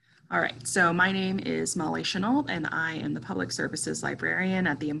All right, so my name is Molly Chenault, and I am the Public Services Librarian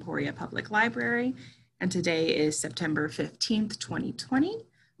at the Emporia Public Library. And today is September 15th, 2020.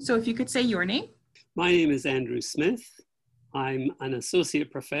 So if you could say your name. My name is Andrew Smith. I'm an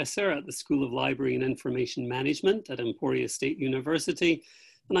associate professor at the School of Library and Information Management at Emporia State University,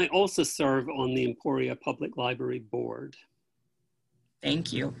 and I also serve on the Emporia Public Library Board.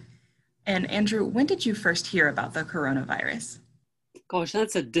 Thank you. And Andrew, when did you first hear about the coronavirus? Gosh,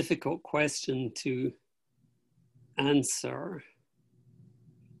 that's a difficult question to answer.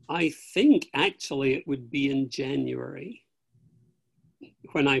 I think actually it would be in January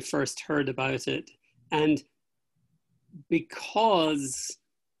when I first heard about it. And because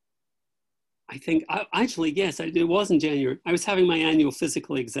I think, yes, it was in January. I was having my annual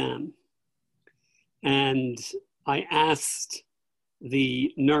physical exam. And I asked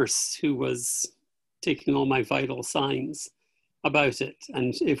the nurse who was taking all my vital signs about it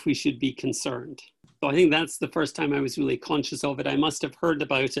and if we should be concerned. So I think that's the first time I was really conscious of it. I must have heard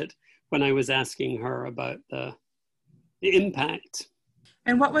about it when I was asking her about the impact.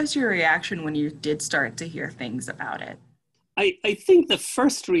 And what was your reaction when you did start to hear things about it? I think the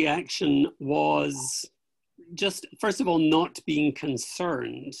first reaction was just, first of all, not being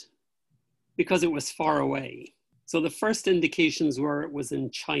concerned because it was far away. So the first indications were it was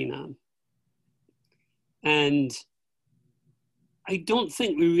in China. And I don't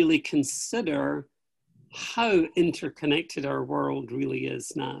think we really consider how interconnected our world really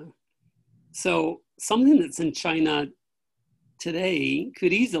is now. So something that's in China today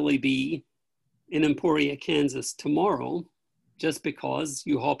could easily be in Emporia, Kansas tomorrow, just because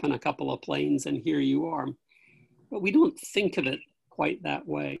you hop on a couple of planes and here you are. But we don't think of it quite that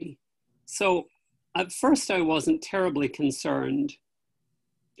way. So at first I wasn't terribly concerned,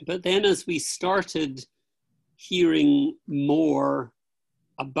 but then as we started hearing more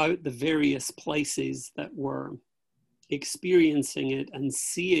about the various places that were experiencing it and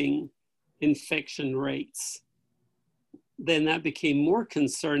seeing infection rates, then that became more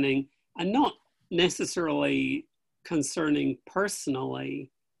concerning, and not necessarily concerning personally,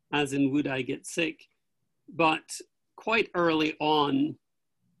 as in would I get sick, but quite early on,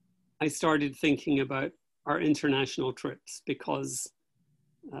 I started thinking about our international trips because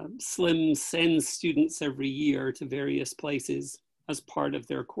SLIM sends students every year to various places as part of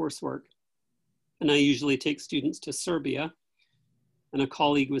their coursework. And I usually take students to Serbia, and a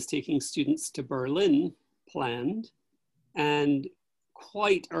colleague was taking students to Berlin, planned. And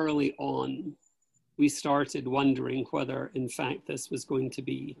quite early on, we started wondering whether, in fact, this was going to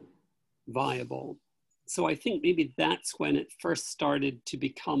be viable. So I think maybe that's when it first started to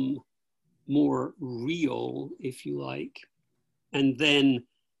become more real, if you like. And then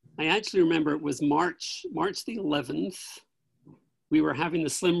I actually remember it was March the 11th. We were having the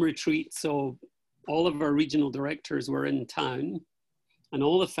SLIM retreat, so all of our regional directors were in town and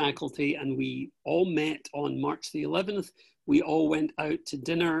all the faculty, and we all met on March the 11th. We all went out to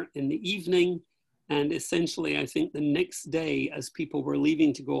dinner in the evening, and essentially I think the next day, as people were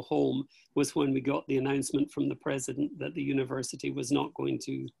leaving to go home, was when we got the announcement from the president that the university was not going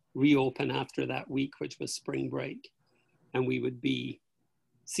to reopen after that week, which was spring break, and we would be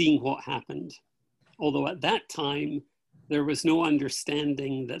seeing what happened. Although at that time, there was no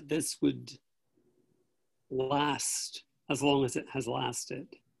understanding that this would last as long as it has lasted.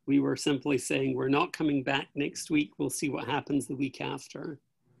 We were simply saying, we're not coming back next week. We'll see what happens the week after.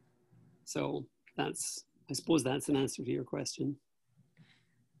 So I suppose that's an answer to your question.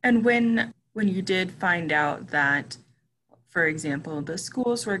 And when you did find out that, for example, the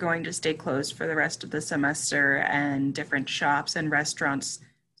schools were going to stay closed for the rest of the semester and different shops and restaurants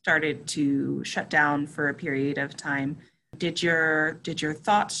started to shut down for a period of time, did your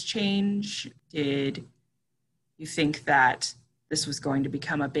thoughts change? Did you think that this was going to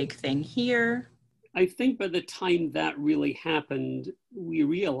become a big thing here? I think by the time that really happened, we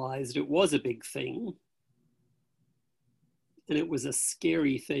realized it was a big thing. And it was a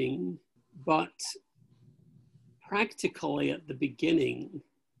scary thing. But practically at the beginning,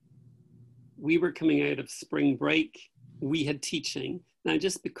 we were coming out of spring break. We had teaching. Now,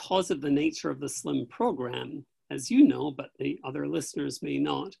 just because of the nature of the SLIM program, as you know, but the other listeners may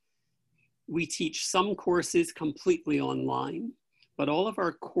not, we teach some courses completely online, but all of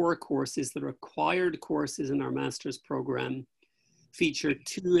our core courses, the required courses in our master's program, feature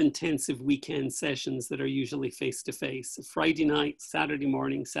 2 intensive weekend sessions that are usually face-to-face, Friday night, Saturday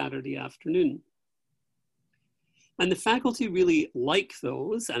morning, Saturday afternoon. And the faculty really like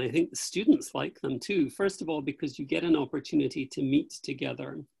those, and I think the students like them too, first of all, because you get an opportunity to meet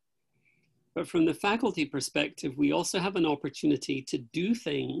together. But from the faculty perspective, we also have an opportunity to do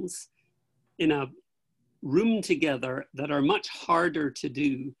things in a room together that are much harder to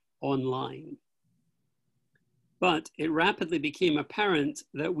do online. But it rapidly became apparent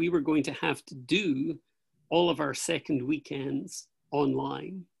that we were going to have to do all of our second weekends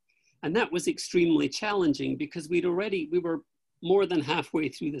online. And that was extremely challenging because we were more than halfway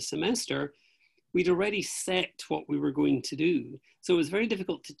through the semester. We'd already set what we were going to do. So it was very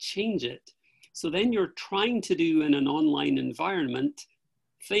difficult to change it. So then you're trying to do in an online environment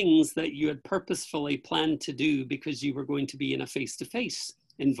things that you had purposefully planned to do because you were going to be in a face-to-face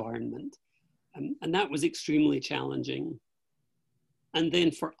environment. And that was extremely challenging. And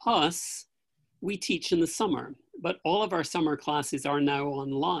then for us, we teach in the summer, but all of our summer classes are now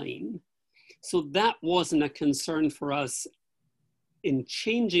online. So that wasn't a concern for us in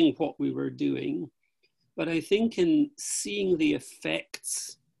changing what we were doing. But I think in seeing the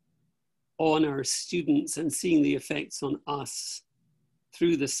effects on our students and seeing the effects on us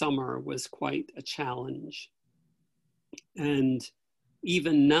through the summer was quite a challenge. And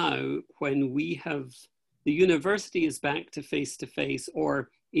even now, when the university is back to face-to-face or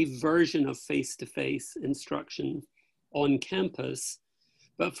a version of face-to-face instruction on campus,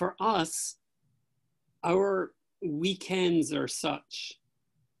 but for us, our weekends are such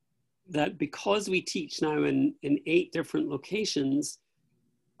that because we teach now in 8 different locations,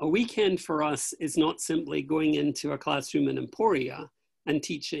 a weekend for us is not simply going into a classroom in Emporia and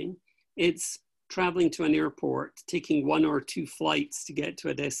teaching. It's traveling to an airport, taking 1 or 2 flights to get to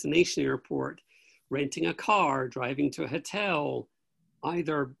a destination airport, renting a car, driving to a hotel,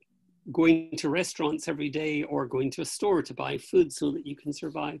 either going to restaurants every day or going to a store to buy food so that you can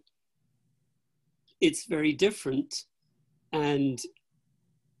survive. It's very different. And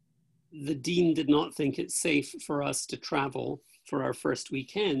the dean did not think it's safe for us to travel for our first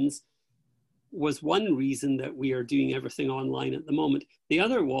weekends, was one reason that we are doing everything online at the moment. The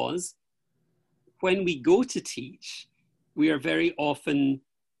other was, when we go to teach, we are very often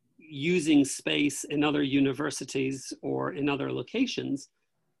using space in other universities or in other locations.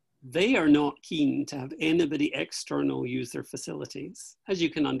 They are not keen to have anybody external use their facilities, as you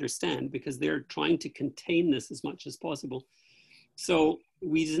can understand, because they're trying to contain this as much as possible. So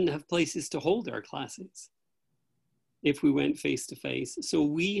we didn't have places to hold our classes if we went face-to-face. So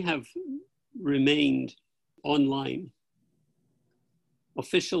we have remained online.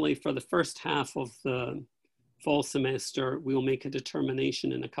 Officially, for the first half of the fall semester, we'll make a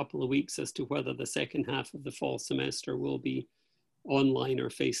determination in a couple of weeks as to whether the second half of the fall semester will be online or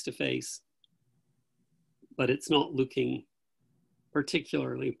face-to-face. But it's not looking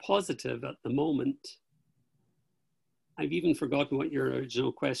particularly positive at the moment. I've even forgotten what your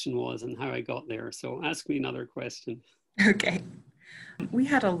original question was and how I got there, so ask me another question. Okay. We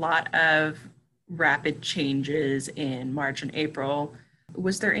had a lot of rapid changes in March and April.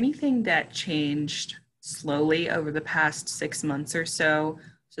 Was there anything that changed slowly over the past 6 months or so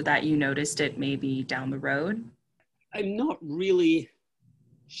that you noticed it maybe down the road? I'm not really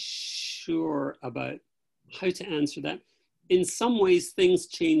sure about how to answer that. In some ways, things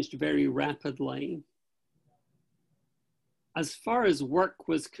changed very rapidly. As far as work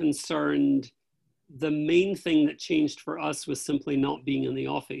was concerned, the main thing that changed for us was simply not being in the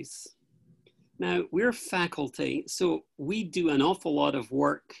office. Now, we're faculty, so we do an awful lot of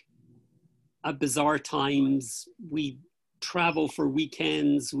work at bizarre times. We travel for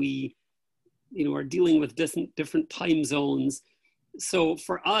weekends. We are dealing with different time zones. So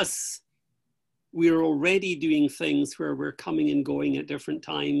for us, we're already doing things where we're coming and going at different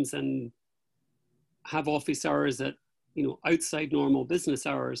times and have office hours at outside normal business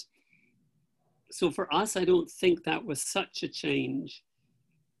hours. So for us, I don't think that was such a change.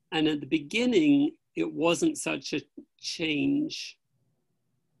 And at the beginning, it wasn't such a change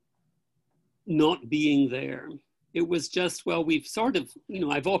not being there. It was just, well, we've sort of,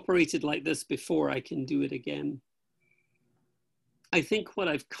 I've operated like this before, I can do it again. I think what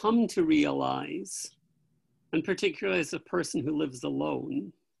I've come to realize, and particularly as a person who lives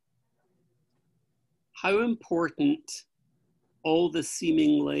alone, how important all the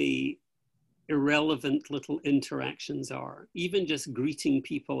seemingly irrelevant little interactions are, even just greeting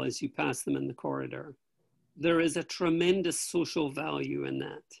people as you pass them in the corridor. There is a tremendous social value in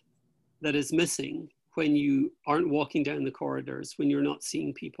that is missing when you aren't walking down the corridors, when you're not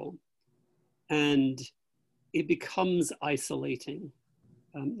seeing people. And it becomes isolating.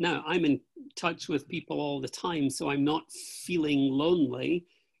 Now, I'm in touch with people all the time, so I'm not feeling lonely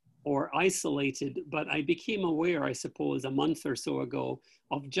or isolated, but I became aware, I suppose, a month or so ago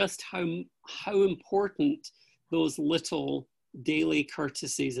of just how important those little daily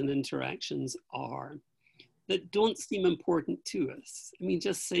courtesies and interactions are that don't seem important to us. I mean,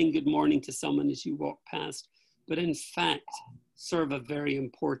 just saying good morning to someone as you walk past, but in fact serve a very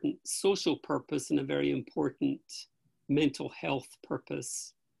important social purpose and a very important mental health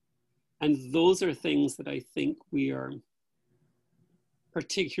purpose. And those are things that I think we are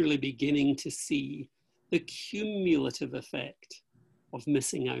particularly beginning to see the cumulative effect of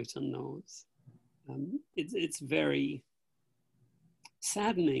missing out on those. It's very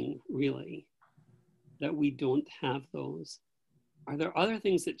saddening, really, that we don't have those. Are there other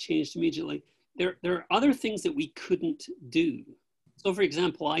things that changed immediately? There are other things that we couldn't do. So for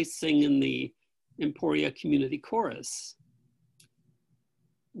example, I sing in the Emporia Community Chorus.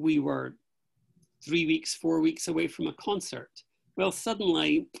 We were 3 weeks, 4 weeks away from a concert. Well,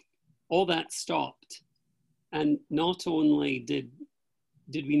 suddenly all that stopped. And not only did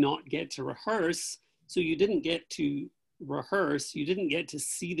we not get to rehearse, so you didn't get to rehearse, you didn't get to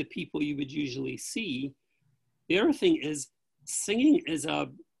see the people you would usually see. The other thing is, singing is a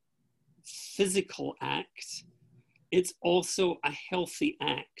physical act. It's also a healthy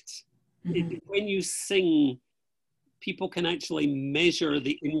act. Mm-hmm. When you sing, people can actually measure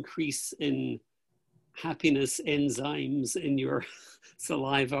the increase in happiness enzymes in your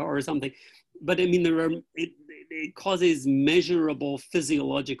saliva or something. But I mean, it causes measurable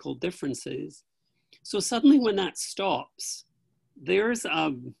physiological differences. So suddenly when that stops, there's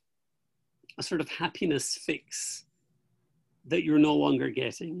a sort of happiness fix that you're no longer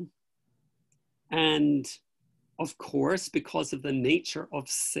getting. And of course, because of the nature of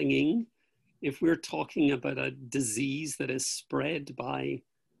singing, if we're talking about a disease that is spread by,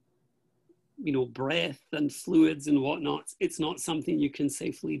 you know, breath and fluids and whatnot, it's not something you can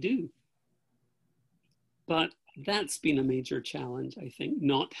safely do. But that's been a major challenge, I think,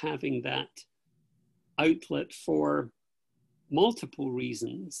 not having that outlet for multiple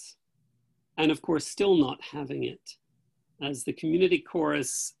reasons. And of course, still not having it, as the community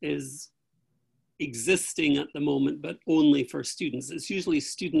chorus is existing at the moment, but only for students. It's usually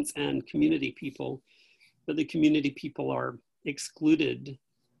students and community people, but the community people are excluded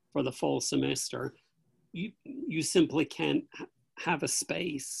for the fall semester. You simply can't have a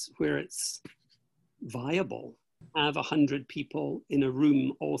space where it's viable, have 100 people in a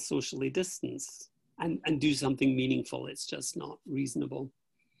room all socially distanced and do something meaningful. It's just not reasonable.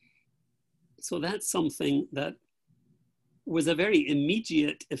 So that's something that was a very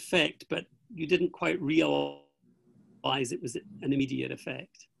immediate effect, but you didn't quite realize it was an immediate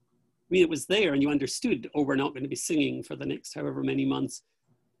effect. I mean, it was there and you understood, oh, we're not going to be singing for the next however many months,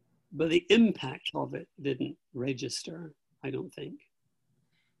 but the impact of it didn't register, I don't think.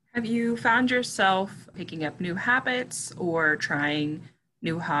 Have you found yourself picking up new habits or trying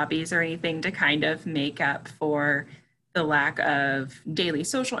new hobbies or anything to kind of make up for the lack of daily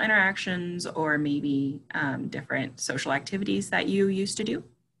social interactions or maybe different social activities that you used to do?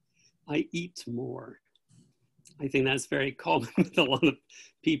 I eat more. I think that's very common with a lot of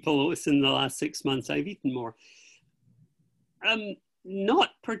people. Within the last 6 months, I've eaten more. Not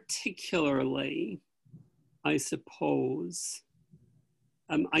particularly, I suppose.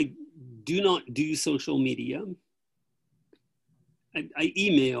 I do not do social media. I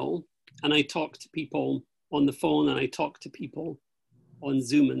email and I talk to people on the phone and I talk to people on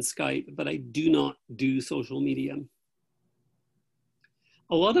Zoom and Skype, but I do not do social media.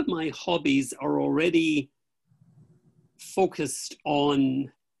 A lot of my hobbies are already focused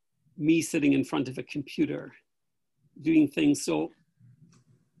on me sitting in front of a computer doing things. So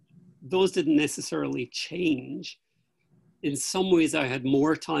those didn't necessarily change. In some ways, I had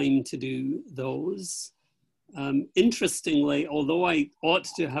more time to do those. Interestingly, although I ought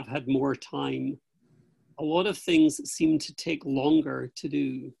to have had more time, a lot of things seem to take longer to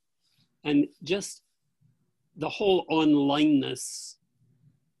do. And just the whole onlineness,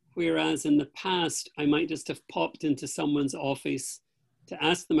 whereas in the past, I might just have popped into someone's office to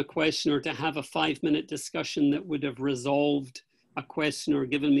ask them a question or to have a 5-minute discussion that would have resolved a question or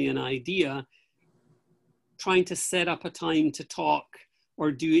given me an idea. Trying to set up a time to talk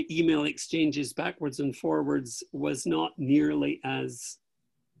or do email exchanges backwards and forwards was not nearly as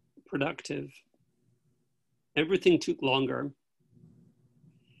productive. Everything took longer.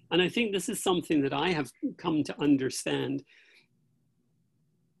 And I think this is something that I have come to understand.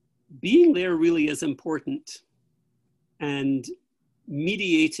 Being there really is important. And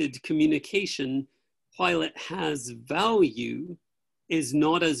mediated communication, while it has value, is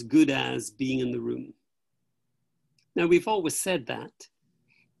not as good as being in the room. Now, we've always said that.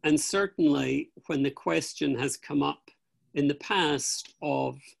 And certainly when the question has come up in the past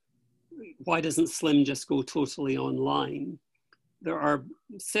of why doesn't Slim just go totally online? there are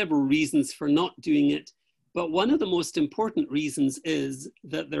several reasons for not doing it, but one of the most important reasons is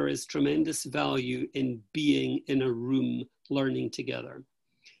that there is tremendous value in being in a room learning together.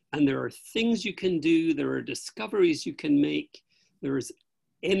 And there are things you can do, there are discoveries you can make, there's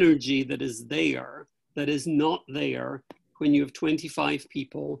energy that is there that is not there when you have 25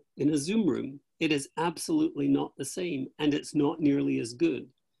 people in a Zoom room. It is absolutely not the same, and it's not nearly as good.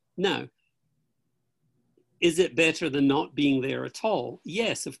 Now, is it better than not being there at all?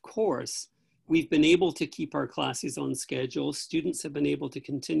 Yes, of course. We've been able to keep our classes on schedule. Students have been able to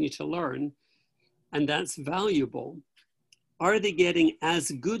continue to learn, and that's valuable. Are they getting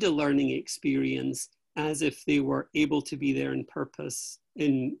as good a learning experience as if they were able to be there in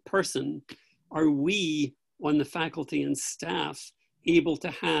person? Are we on the faculty and staff able to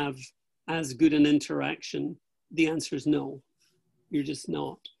have as good an interaction? The answer is no, you're just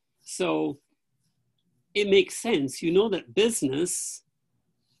not. So it makes sense. You know that business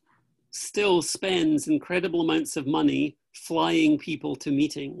still spends incredible amounts of money flying people to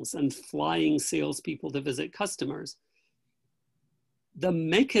meetings and flying salespeople to visit customers. The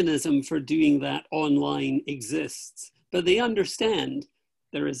mechanism for doing that online exists, but they understand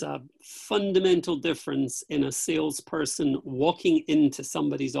there is a fundamental difference in a salesperson walking into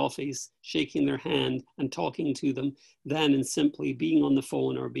somebody's office, shaking their hand and talking to them than in simply being on the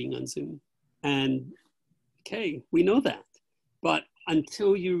phone or being on Zoom. And okay, we know that. But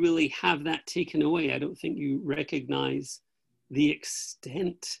until you really have that taken away, I don't think you recognize the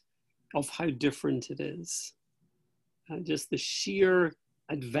extent of how different it is. Just the sheer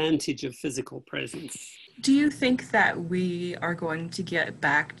advantage of physical presence. Do you think that we are going to get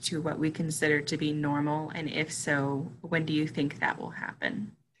back to what we consider to be normal? And if so, when do you think that will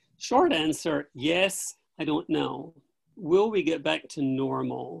happen? Short answer, yes, I don't know. Will we get back to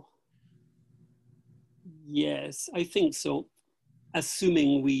normal? Yes, I think so,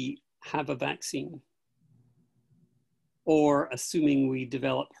 assuming we have a vaccine, or assuming we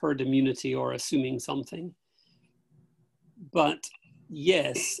develop herd immunity, or assuming something. But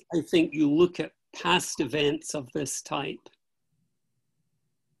yes, I think you look at past events of this type.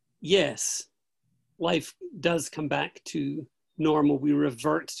 Yes, life does come back to normal. We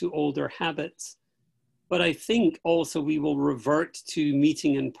revert to older habits. But I think also we will revert to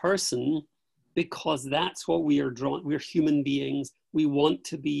meeting in person because that's what we are drawn. We're human beings. We want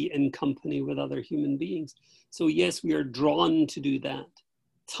to be in company with other human beings. So yes, we are drawn to do that.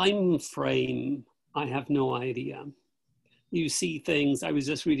 Time frame, I have no idea. You see things, I was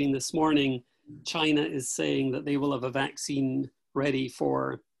just reading this morning, China is saying that they will have a vaccine ready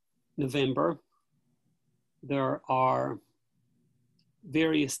for November. There are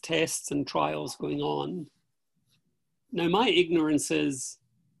various tests and trials going on. Now, my ignorance is,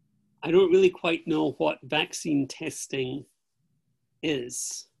 I don't really quite know what vaccine testing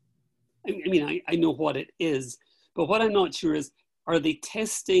is. I know what it is, but what I'm not sure is, are they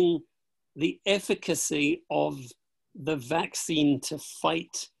testing the efficacy of the vaccine to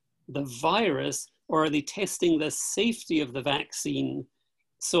fight the virus, or are they testing the safety of the vaccine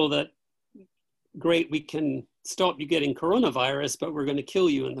so that, great, we can stop you getting coronavirus, but we're going to kill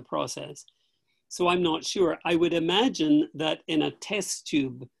you in the process? So I'm not sure. I would imagine that in a test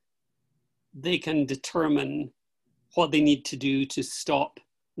tube, they can determine what they need to do to stop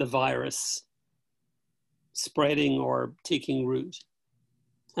the virus spreading or taking root.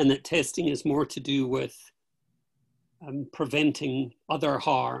 And that testing is more to do with preventing other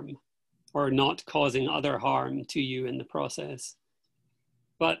harm or not causing other harm to you in the process.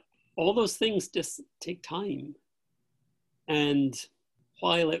 But all those things just take time. And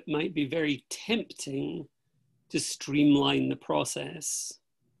while it might be very tempting to streamline the process,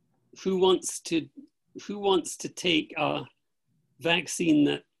 who wants to take a vaccine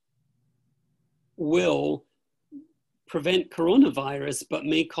that will prevent coronavirus but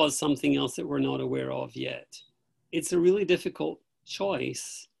may cause something else that we're not aware of yet? It's a really difficult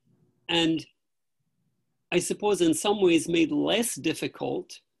choice, and I suppose in some ways made less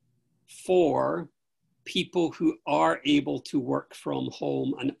difficult for people who are able to work from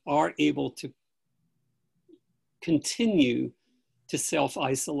home and are able to continue to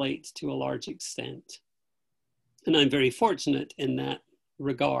self-isolate to a large extent. And I'm very fortunate in that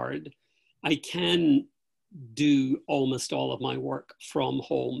regard. I can do almost all of my work from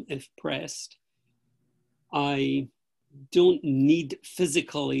home if pressed. I don't need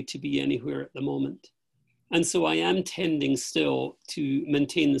physically to be anywhere at the moment. And so I am tending still to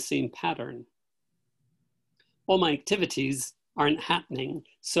maintain the same pattern. All my activities aren't happening,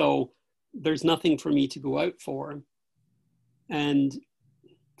 so there's nothing for me to go out for. And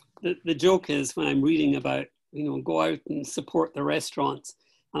the joke is, when I'm reading about go out and support the restaurants.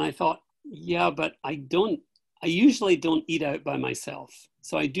 And I thought, yeah, but I usually don't eat out by myself.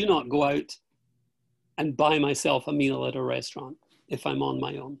 So I do not go out and buy myself a meal at a restaurant if I'm on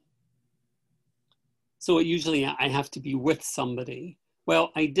my own. So usually I have to be with somebody.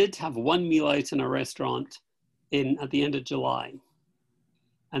 Well, I did have one meal out in a restaurant at the end of July.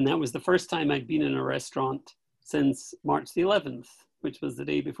 And that was the first time I'd been in a restaurant since March the 11th, which was the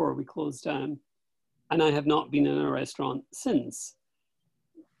day before we closed down. And I have not been in a restaurant since.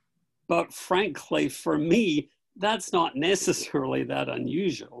 But frankly, for me, that's not necessarily that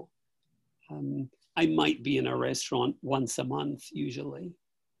unusual. I might be in a restaurant once a month, usually,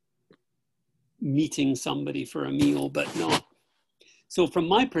 meeting somebody for a meal, but not. So from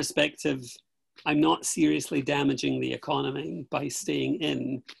my perspective, I'm not seriously damaging the economy by staying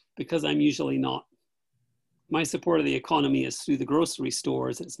in, because I'm usually not. My support of the economy is through the grocery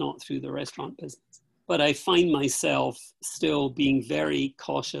stores. It's not through the restaurant business. But I find myself still being very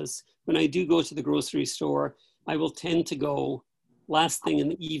cautious. When I do go to the grocery store, I will tend to go last thing in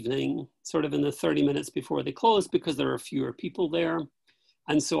the evening, sort of in the 30 minutes before they close, because there are fewer people there.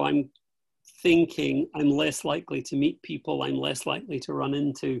 And so I'm thinking I'm less likely to meet people. I'm less likely to run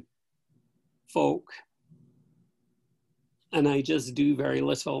into folk. And I just do very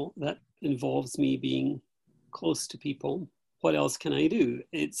little that involves me being close to people. What else can I do?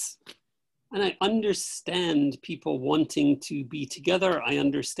 And I understand people wanting to be together. I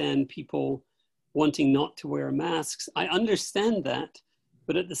understand people wanting not to wear masks. I understand that,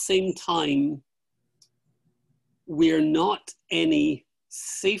 but at the same time, we're not any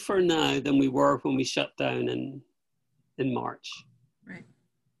safer now than we were when we shut down in March. Right.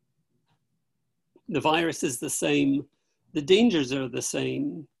 The virus is the same. The dangers are the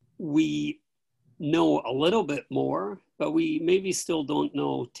same. We know a little bit more, but we maybe still don't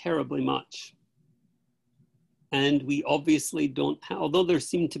know terribly much. And we obviously don't have, although there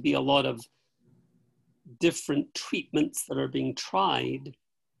seem to be a lot of different treatments that are being tried,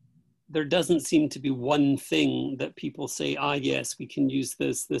 there doesn't seem to be one thing that people say, yes, we can use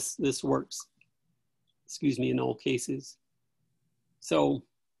this works, in all cases. So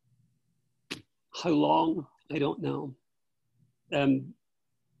how long? I don't know.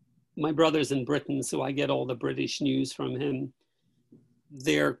 My brother's in Britain, so I get all the British news from him.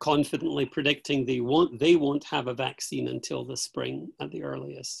 They're confidently predicting they won't have a vaccine until the spring at the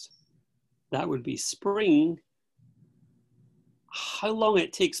earliest. That would be spring. How long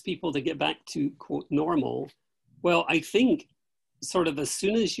it takes people to get back to, quote, normal? Well, I think sort of as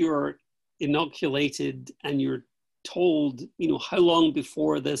soon as you're inoculated and you're told, how long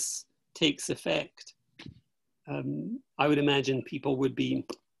before this takes effect, I would imagine people would be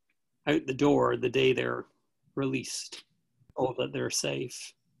out the door the day they're released, or that they're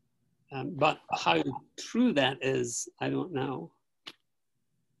safe. But how true that is, I don't know.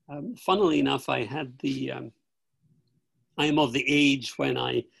 Funnily enough, I am of the age when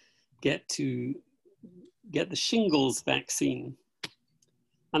I get to get the shingles vaccine.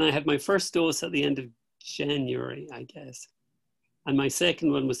 And I had my first dose at the end of January, I guess. And my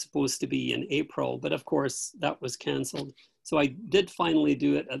second one was supposed to be in April, but of course that was canceled. So I did finally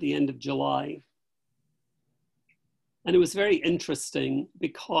do it at the end of July. And it was very interesting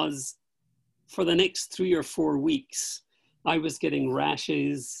because for the next 3 or 4 weeks, I was getting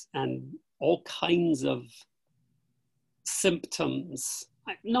rashes and all kinds of symptoms,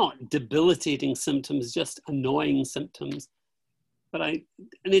 not debilitating symptoms, just annoying symptoms. And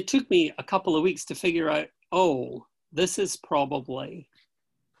it took me a couple of weeks to figure out, this is probably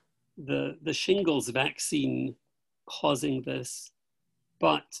the shingles vaccine causing this.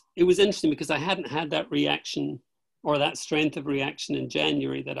 But it was interesting because I hadn't had that reaction or that strength of reaction in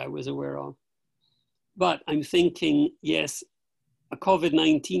January that I was aware of. But I'm thinking, yes, a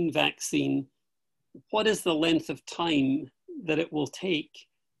COVID-19 vaccine, what is the length of time that it will take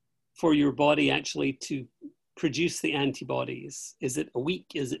for your body actually to produce the antibodies? Is it a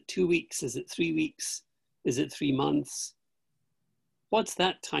week? Is it 2 weeks? Is it 3 weeks? Is it 3 months? What's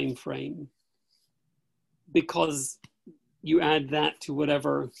that time frame? Because you add that to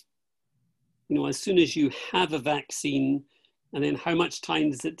whatever, as soon as you have a vaccine, and then how much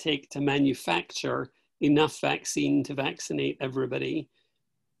time does it take to manufacture enough vaccine to vaccinate everybody?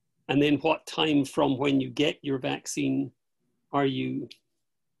 And then what time from when you get your vaccine are you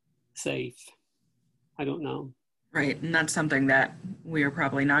safe? I don't know. Right, and that's something that we are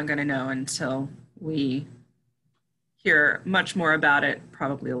probably not going to know until we hear much more about it,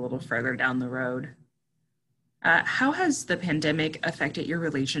 probably a little further down the road. How has the pandemic affected your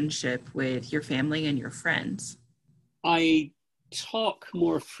relationship with your family and your friends? I talk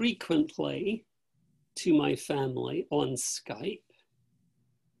more frequently to my family on Skype,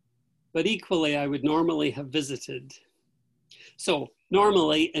 but equally I would normally have visited. So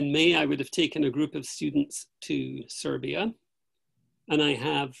normally in May, I would have taken a group of students to Serbia. And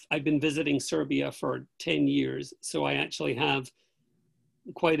I've been visiting Serbia for 10 years. So I actually have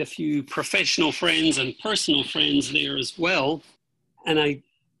quite a few professional friends and personal friends there as well. And I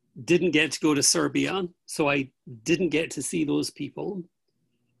didn't get to go to Serbia. So I didn't get to see those people.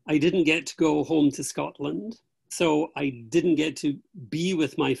 I didn't get to go home to Scotland. So I didn't get to be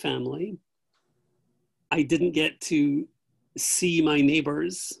with my family. I didn't get to see my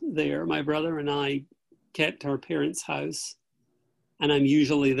neighbors there. My brother and I kept our parents' house, and I'm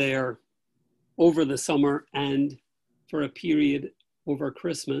usually there over the summer and for a period over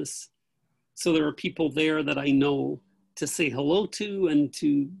Christmas. So there are people there that I know to say hello to, and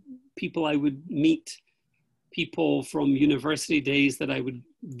to people I would meet, people from university days that I would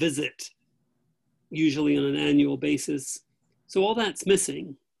visit, usually on an annual basis. So all that's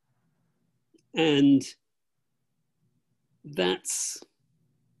missing. And that's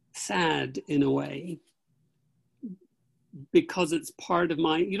sad in a way, because it's part of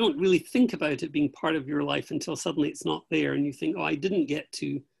you don't really think about it being part of your life until suddenly it's not there, and you think, oh, I didn't get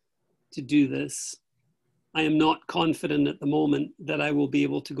to do this. I am not confident at the moment that I will be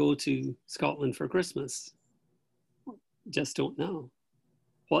able to go to Scotland for Christmas. Just don't know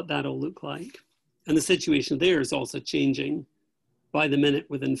what that'll look like. And the situation there is also changing by the minute,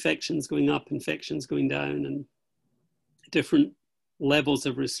 with infections going up, infections going down, and different levels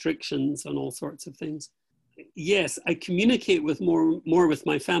of restrictions on all sorts of things. Yes, I communicate with more with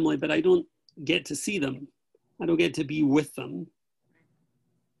my family, but I don't get to see them. I don't get to be with them.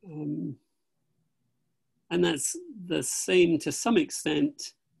 And that's the same to some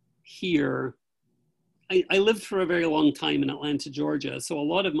extent here. I lived for a very long time in Atlanta, Georgia. So a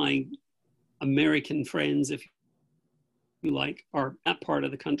lot of my American friends, if you like, are that part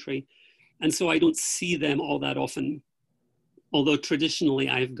of the country. And so I don't see them all that often. Although traditionally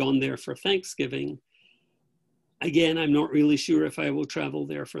I've gone there for Thanksgiving. Again, I'm not really sure if I will travel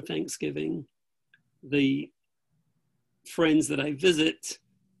there for Thanksgiving. The friends that I visit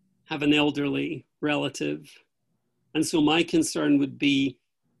have an elderly relative. And so my concern would be,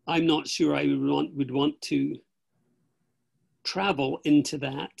 I'm not sure I would want to travel into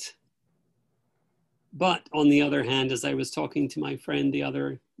that. But on the other hand, as I was talking to my friend the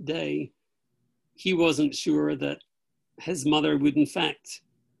other day, he wasn't sure that his mother would in fact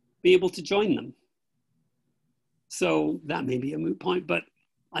be able to join them. So that may be a moot point, but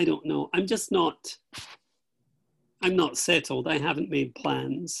I don't know. I'm not settled. I haven't made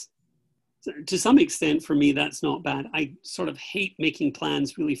plans. So to some extent, for me, that's not bad. I sort of hate making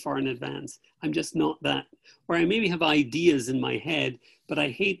plans really far in advance. I'm just not that. Or I maybe have ideas in my head, but I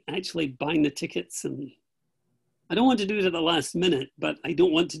hate actually buying the tickets. And I don't want to do it at the last minute, but I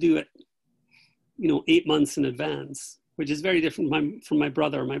don't want to do it, 8 months in advance, which is very different from my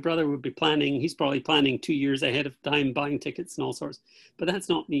brother. My brother would be planning, he's probably planning 2 years ahead of time, buying tickets and all sorts, but that's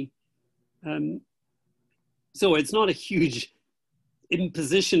not me. So it's not a huge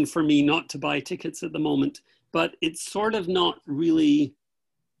imposition for me not to buy tickets at the moment, but it's sort of not really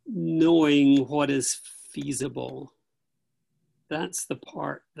knowing what is feasible. That's the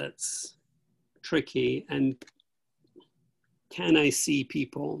part that's tricky. And can I see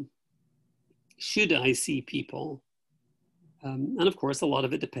people? Should I see people? And of course, a lot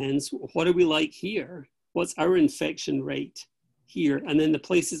of it depends. What are we like here? What's our infection rate here? And then the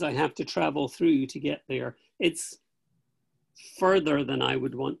places I have to travel through to get there. It's further than I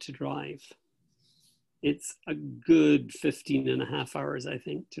would want to drive. It's a good 15 and a half hours, I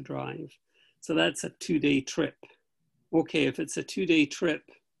think, to drive. So that's a 2-day trip. Okay, if it's a 2-day trip,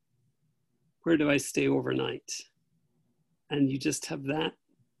 where do I stay overnight? And you just have that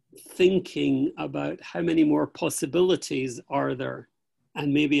thinking about how many more possibilities are there.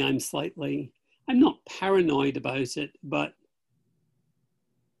 And maybe I'm not paranoid about it, but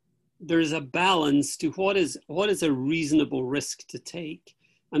there's a balance to what is a reasonable risk to take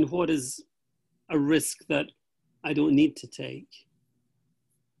and what is a risk that I don't need to take.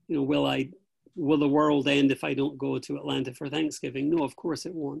 Will the world end if I don't go to Atlanta for Thanksgiving? No, of course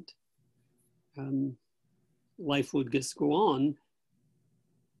it won't. Life would just go on.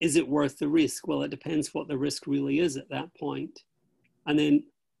 Is it worth the risk? Well, it depends what the risk really is at that point. And then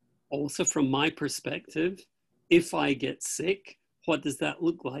also from my perspective, if I get sick, what does that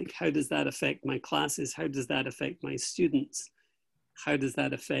look like? How does that affect my classes? How does that affect my students? How does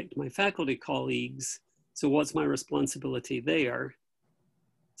that affect my faculty colleagues? So what's my responsibility there?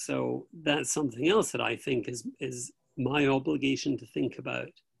 So that's something else that I think is my obligation to think about.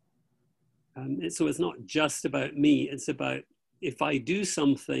 So it's not just about me, it's about if I do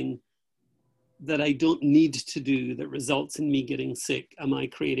something that I don't need to do that results in me getting sick, am I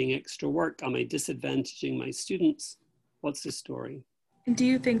creating extra work? Am I disadvantaging my students? What's the story? And do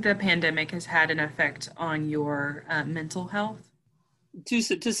you think the pandemic has had an effect on your mental health? To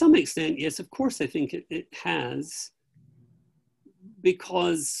some extent, yes, of course, I think it has,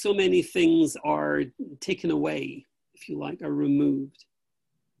 because so many things are taken away, if you like, are removed.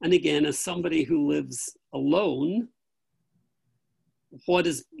 And again, as somebody who lives alone, what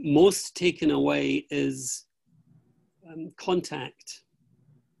is most taken away is contact.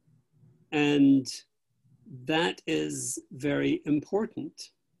 And that is very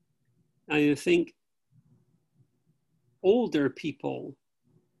important. I think older people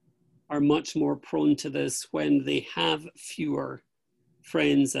are much more prone to this when they have fewer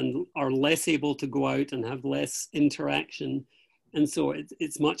friends and are less able to go out and have less interaction. And so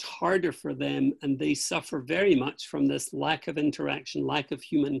it's much harder for them, and they suffer very much from this lack of interaction, lack of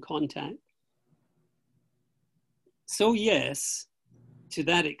human contact. So yes, to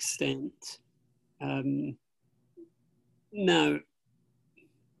that extent. Now,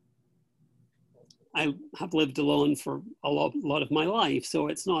 I have lived alone for a lot of my life, so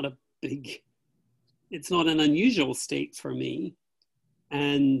it's not an unusual state for me.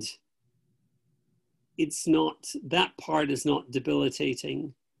 And that part is not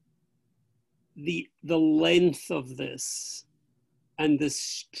debilitating. The length of this and the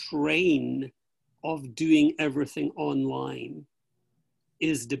strain of doing everything online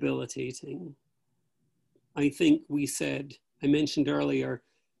is debilitating. I think I mentioned earlier,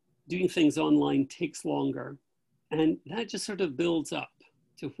 doing things online takes longer. And that just sort of builds up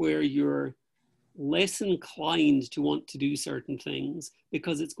to where you're less inclined to want to do certain things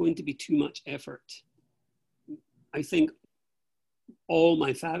because it's going to be too much effort. I think all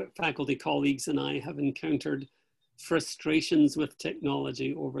my faculty colleagues and I have encountered frustrations with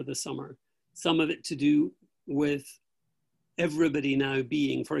technology over the summer. Some of it to do with everybody now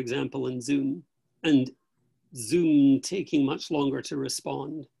being, for example, in Zoom, and Zoom taking much longer to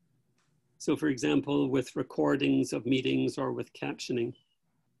respond. So for example, with recordings of meetings or with captioning.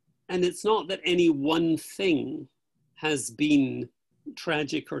 And it's not that any one thing has been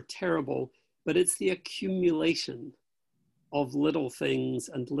tragic or terrible, but it's the accumulation of little things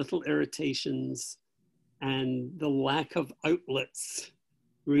and little irritations and the lack of outlets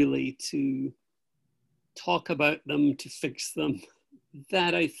really to talk about them, to fix them,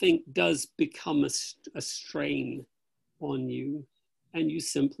 that I think does become a strain on you. And you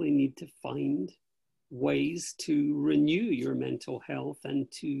simply need to find ways to renew your mental health and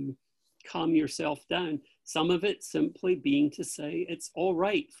to calm yourself down. Some of it simply being to say, it's all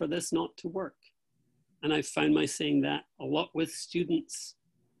right for this not to work. And I found myself saying that a lot with students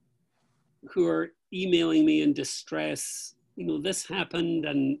who are emailing me in distress. This happened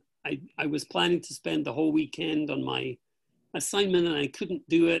and I was planning to spend the whole weekend on my assignment and I couldn't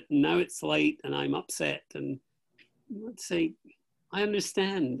do it. And now it's late and I'm upset. And let's say, I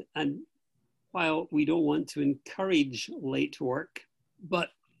understand. And while we don't want to encourage late work, but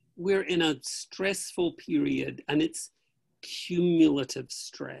we're in a stressful period and it's cumulative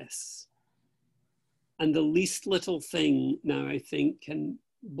stress. And the least little thing now, I think, can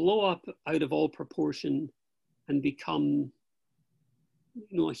blow up out of all proportion and become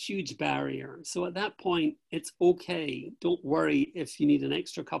a huge barrier. So at that point, it's okay. Don't worry if you need an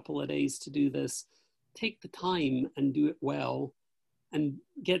extra couple of days to do this. Take the time and do it well and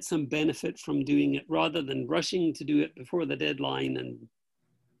get some benefit from doing it rather than rushing to do it before the deadline and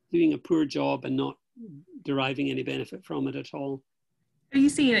doing a poor job and not deriving any benefit from it at all. Are you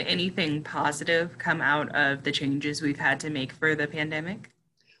seeing anything positive come out of the changes we've had to make for the pandemic?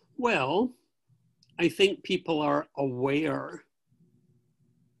 Well, I think people are aware,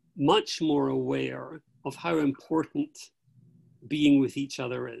 much more aware of how important being with each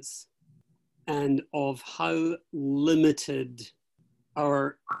other is and of how limited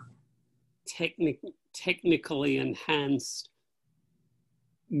our technically enhanced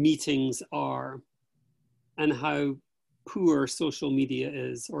meetings are and how poor social media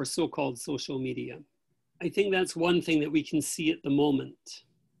is, or so-called social media. I think that's one thing that we can see at the moment.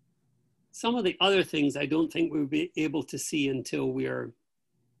 Some of the other things I don't think we'll be able to see until we're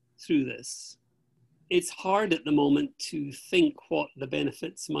through this. It's hard at the moment to think what the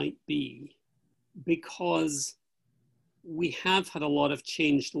benefits might be because we have had a lot of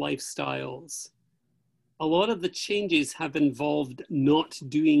changed lifestyles. A lot of the changes have involved not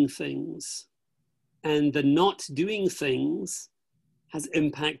doing things, and the not doing things has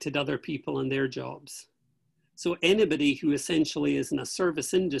impacted other people and their jobs. So anybody who essentially is in a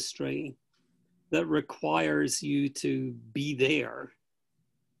service industry that requires you to be there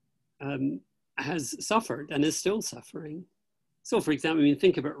has suffered and is still suffering. So for example, I mean,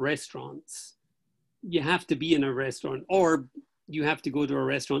 think about restaurants. You have to be in a restaurant, or you have to go to a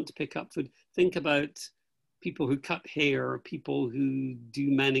restaurant to pick up food. Think about people who cut hair, people who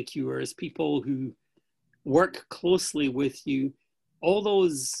do manicures, people who work closely with you. All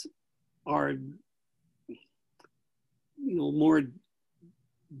those are, more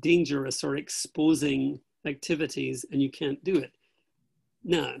dangerous or exposing activities, and you can't do it.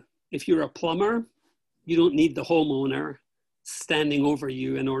 Now, if you're a plumber, you don't need the homeowner standing over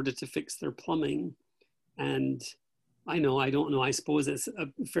you in order to fix their plumbing. And I don't know, I suppose it's a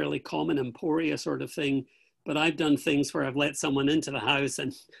fairly common Emporia sort of thing, but I've done things where I've let someone into the house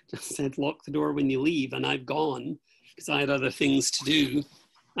and just said, lock the door when you leave, and I've gone because I had other things to do,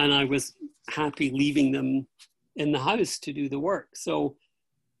 and I was happy leaving them in the house to do the work. So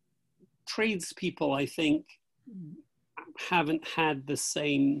tradespeople, I think, haven't had the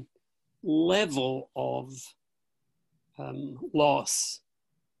same level of loss.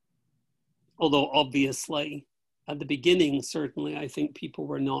 Although obviously at the beginning, certainly, I think people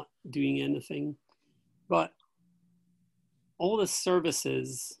were not doing anything. But all the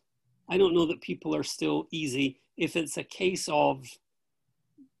services, I don't know that people are still easy. If it's a case of,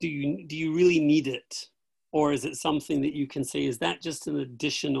 do you really need it? Or is it something that you can say, is that just an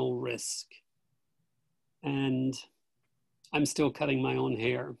additional risk? And I'm still cutting my own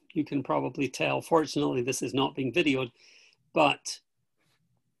hair. You can probably tell. Fortunately, this is not being videoed, but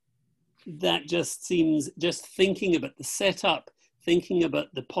that just seems, just thinking about the setup, thinking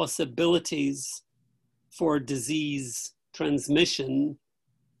about the possibilities for disease transmission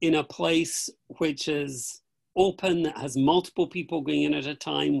in a place which is open, that has multiple people going in at a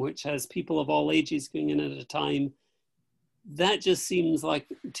time, which has people of all ages going in at a time, that just seems like,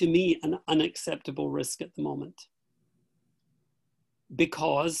 to me, an unacceptable risk at the moment.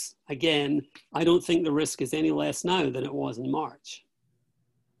 Because, again, I don't think the risk is any less now than it was in March.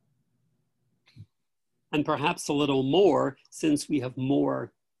 And perhaps a little more since we have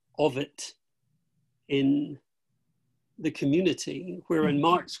more of it in the community, where in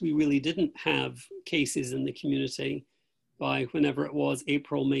March we really didn't have cases in the community. By whenever it was,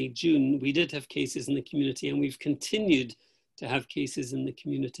 April, May, June, we did have cases in the community, and we've continued to have cases in the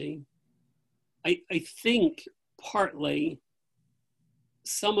community. I think partly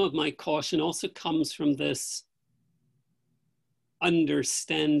some of my caution also comes from this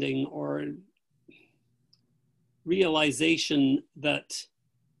understanding or realization that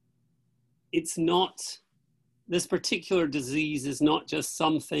it's not, this particular disease is not just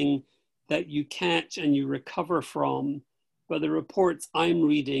something that you catch and you recover from, but the reports I'm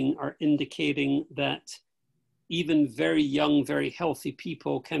reading are indicating that even very young, very healthy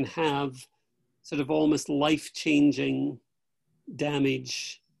people can have sort of almost life-changing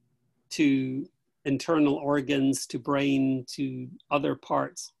damage to internal organs, to brain, to other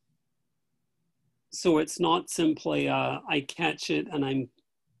parts. So it's not simply I catch it and I'm,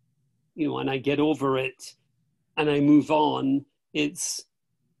 and I get over it and I move on. It's,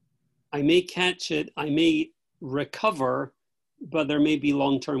 I may catch it, I may recover, but there may be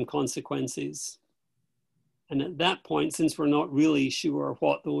long-term consequences. And at that point, since we're not really sure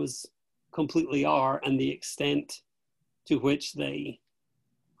what those completely are and the extent to which they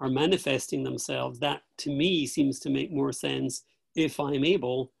are manifesting themselves, that to me seems to make more sense if I'm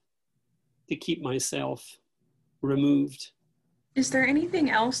able to keep myself removed. Is there anything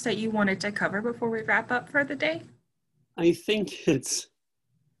else that you wanted to cover before we wrap up for the day? I think it's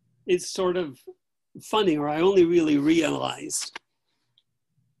sort of funny, or I only really realized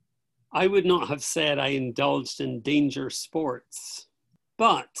I would not have said I indulged in danger sports.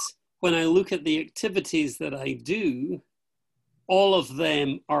 But when I look at the activities that I do, all of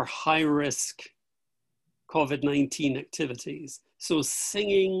them are high-risk COVID-19 activities. So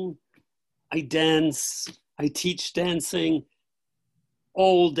singing, I dance, I teach dancing.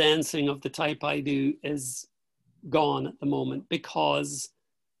 All dancing of the type I do is gone at the moment because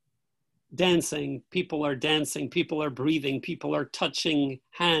dancing, people are breathing, people are touching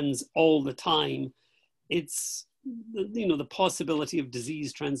hands all the time. It's, the possibility of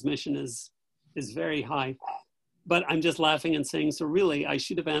disease transmission is very high. But I'm just laughing and saying, so really I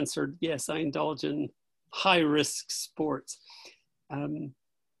should have answered, yes, I indulge in high-risk sports.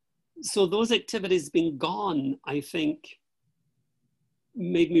 So those activities being gone, I think,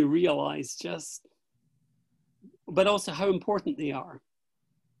 made me realize but also how important they are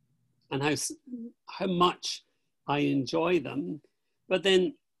and how much I enjoy them. But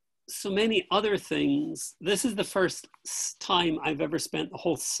then so many other things. This is the first time I've ever spent the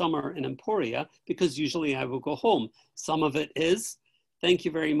whole summer in Emporia, because usually I will go home. Some of it is, thank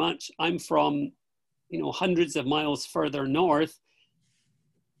you very much, I'm from, hundreds of miles further north.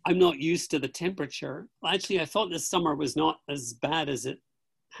 I'm not used to the temperature. Actually, I thought this summer was not as bad as it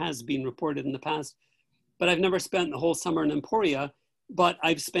has been reported in the past, but I've never spent the whole summer in Emporia, but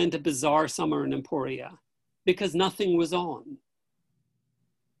I've spent a bizarre summer in Emporia because nothing was on.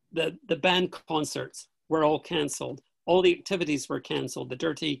 The band concerts were all canceled. All the activities were canceled. The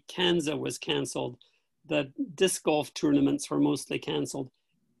Dirty Kanza was canceled. The disc golf tournaments were mostly canceled.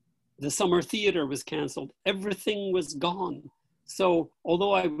 The summer theater was canceled. Everything was gone. So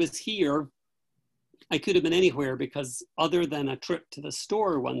although I was here, I could have been anywhere, because other than a trip to the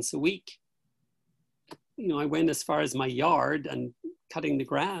store once a week, I went as far as my yard and cutting the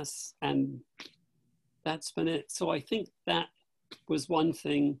grass, and that's been it. So I think that was one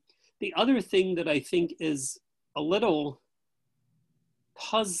thing. The other thing that I think is a little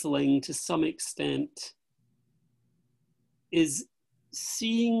puzzling to some extent is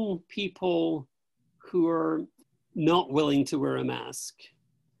seeing people who are not willing to wear a mask,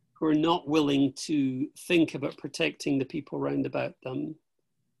 who are not willing to think about protecting the people around about them,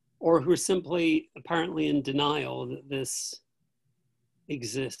 or who are simply apparently in denial that this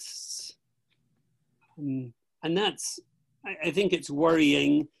exists. And that's, I think it's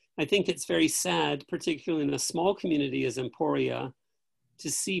worrying. I think it's very sad, particularly in a small community as Emporia,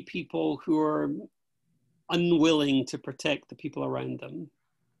 to see people who are unwilling to protect the people around them.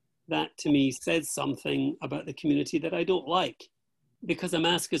 That to me says something about the community that I don't like, because a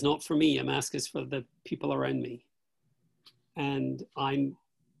mask is not for me, a mask is for the people around me. And I'm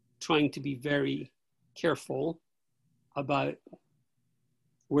trying to be very careful about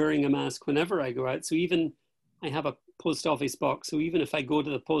wearing a mask whenever I go out. So even I have a post office box. So even if I go to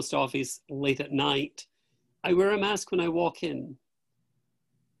the post office late at night, I wear a mask when I walk in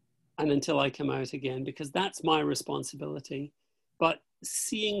and until I come out again, because that's my responsibility. But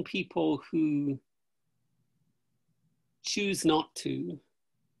seeing people who choose not to,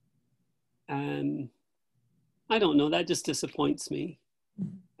 I don't know, that just disappoints me,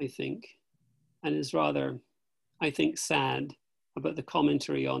 I think, and is rather, I think, sad about the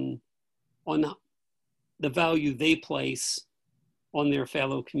commentary on the value they place on their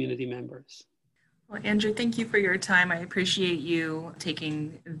fellow community members. Well, Andrew, thank you for your time. I appreciate you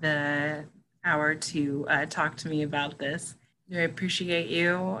taking the hour to talk to me about this. I appreciate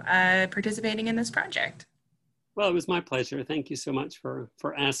you participating in this project. Well, it was my pleasure. Thank you so much for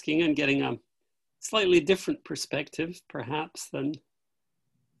asking and getting a slightly different perspective, perhaps, than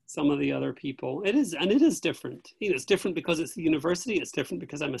some of the other people. It is, and it is different. It's different because it's the university. It's different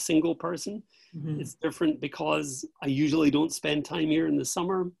because I'm a single person. Mm-hmm. It's different because I usually don't spend time here in the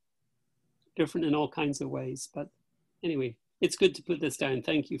summer. Different in all kinds of ways. But anyway, it's good to put this down.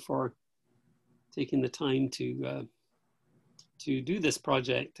 Thank you for taking the time to do this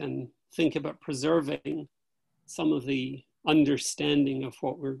project and think about preserving some of the understanding of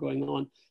what we're going on.